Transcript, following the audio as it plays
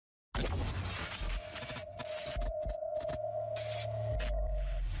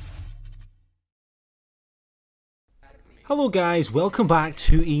Hello guys, welcome back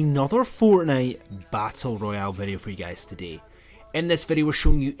to another Fortnite Battle Royale video for you guys today. In this video we're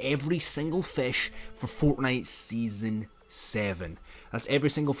showing you every single fish for Fortnite Season 7. That's every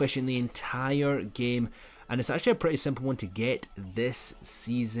single fish in the entire game, and it's actually a pretty simple one to get this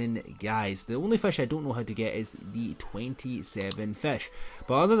season, guys. The only fish I don't know how to get is the 27 fish.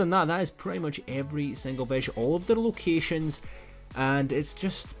 But other than that, that is pretty much every single fish, all of the locations. And it's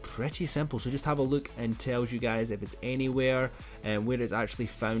just pretty simple, so just have a look and tells you guys if it's anywhere and where it's actually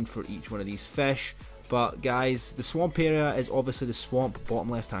found for each one of these fish. But guys, the swamp area is obviously the swamp bottom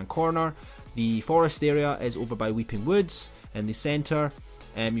left hand corner. The forest area is over by Weeping Woods in the center.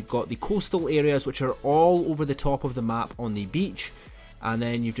 You've got the coastal areas, which are all over the top of the map on the beach. And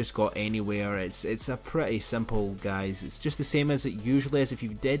then you've just got anywhere. It's a pretty simple, guys. It's just the same as it usually is. If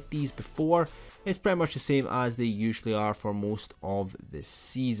you did these before, it's pretty much the same as they usually are for most of the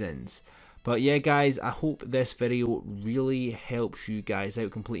seasons. But yeah guys, I hope this video really helps you guys out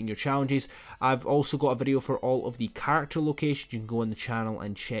completing your challenges. I've also got a video for all of the character locations. You can go on the channel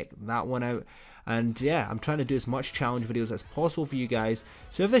and check that one out. And yeah, I'm trying to do as much challenge videos as possible for you guys.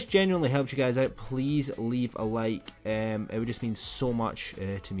 So if this genuinely helps you guys out, please leave a like. It would just mean so much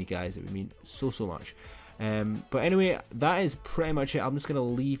to me, guys. It would mean so much. But anyway, that is pretty much it. I'm just going to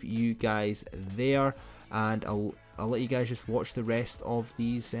leave you guys there, and I'll let you guys just watch the rest of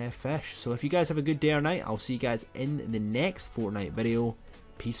these fish. So if you guys have a good day or night, I'll see you guys in the next Fortnite video.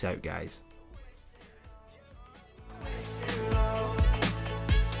 Peace out, guys.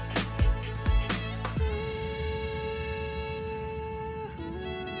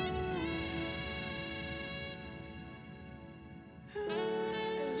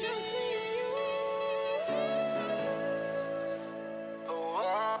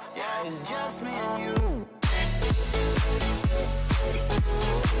 It's just me and you.